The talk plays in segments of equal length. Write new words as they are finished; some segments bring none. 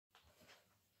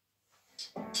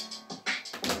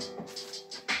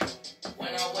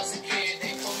When I was a kid,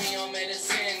 they put me on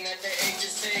medicine at the age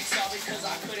of 6, all because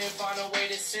I couldn't find a way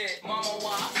to sit. Mama,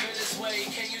 why I feel this way?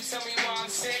 Can you tell me why I'm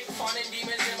sick? Finding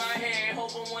demons in my head,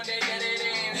 hoping one day that it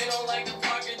ends. They don't like the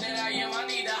Parker that I am, I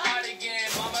need to hide again.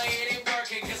 Mama, it ain't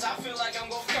working, cause I feel like I'm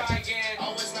gonna cry again.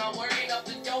 Oh, it's not working up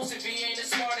the dose if he ain't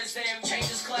as smart as them. Change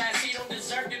his class, he don't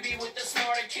deserve to be with the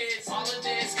smarter kids. All of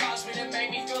this caused me to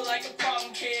make me feel like a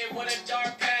problem kid. What a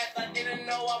dark path I didn't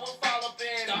know I would fall up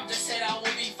in. Doctor said I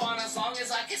would be fine as long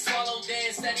as I can swallow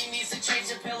this. That he needs to change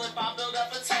the pill if I build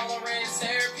up a tolerance.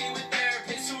 Therapy with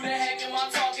therapists, who the heck am I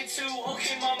talking to?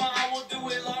 Okay, mama, I will do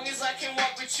it long as I can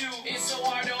walk with you. It's so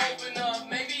hard to open up,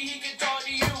 maybe he can talk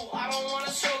to you. I don't want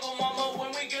to struggle, mama,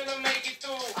 when we gonna make it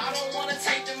through? I don't want to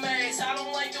take the meds, I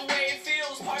don't like the way it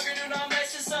feels. Parker, do not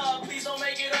mess this up, please don't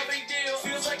make it a big deal.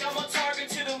 Feels like I'm a target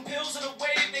to them pills and the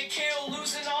way that they kill.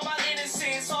 Losing all my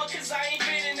innocence, all cause I ain't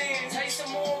fitting in. Take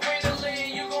some more Ritalin,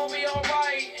 you gon' be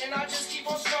alright. And I just keep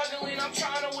on struggling, I'm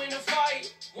trying to win the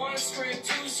fight. 1 script,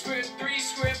 2 script, 3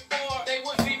 script, 4. They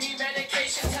would feed me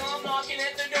medication till I'm knocking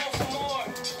at the door for more.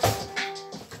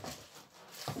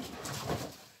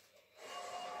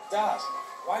 Dad,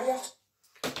 why do you have to...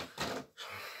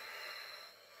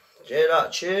 Hear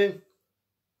that tune?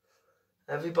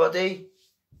 Everybody?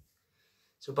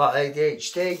 It's about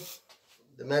ADHD,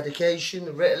 the medication,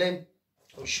 the Ritalin.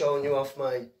 I'm showing you off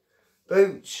my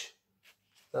boots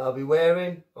that I'll be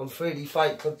wearing on 3D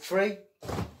Fight Club 3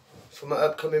 for my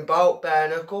upcoming bout, Bare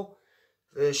Knuckle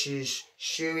versus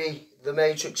Stewie the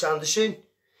Matrix Anderson.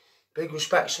 Big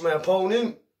respects to my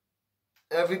opponent.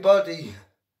 Everybody,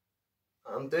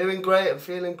 I'm doing great, I'm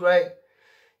feeling great.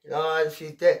 You know, I had a few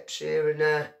dips here and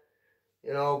there,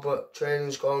 you know, but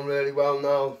training's going really well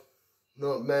now.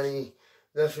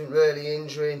 Nothing really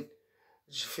injuring.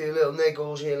 Just a few little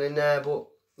niggles here and there, but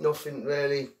nothing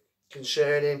really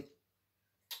concerning.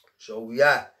 So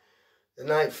yeah, the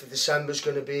 9th of December is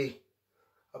going to be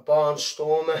a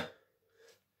barnstormer.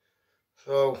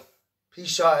 So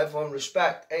peace out everyone,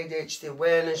 respect, ADHD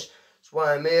awareness. That's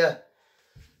why I'm here.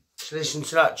 Just listen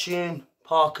to that tune,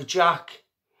 Parker Jack,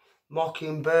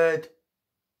 Mockingbird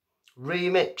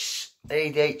remix,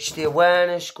 ADHD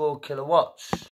awareness, GORD kilowatts.